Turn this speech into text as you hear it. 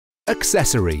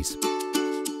Accessories.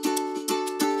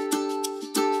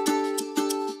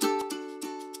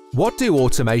 What do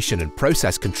automation and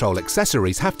process control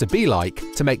accessories have to be like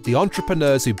to make the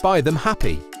entrepreneurs who buy them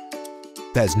happy?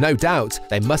 There's no doubt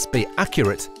they must be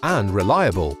accurate and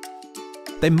reliable.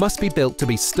 They must be built to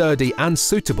be sturdy and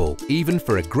suitable even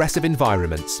for aggressive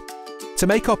environments. To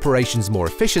make operations more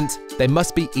efficient, they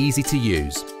must be easy to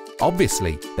use.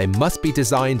 Obviously, they must be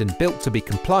designed and built to be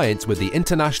compliant with the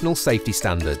international safety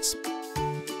standards.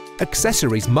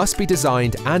 Accessories must be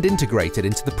designed and integrated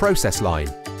into the process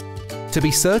line. To be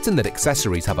certain that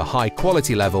accessories have a high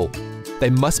quality level,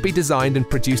 they must be designed and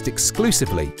produced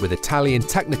exclusively with Italian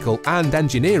technical and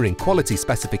engineering quality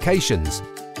specifications,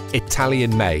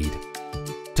 Italian-made.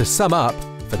 To sum up,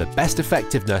 for the best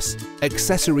effectiveness,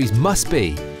 accessories must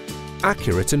be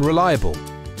accurate and reliable,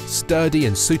 sturdy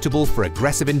and suitable for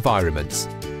aggressive environments,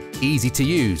 easy to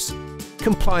use,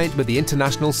 compliant with the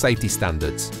international safety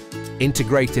standards,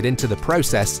 integrated into the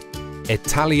process,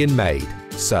 Italian-made.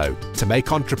 So, to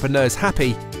make entrepreneurs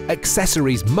happy,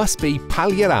 accessories must be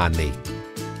Paglierani.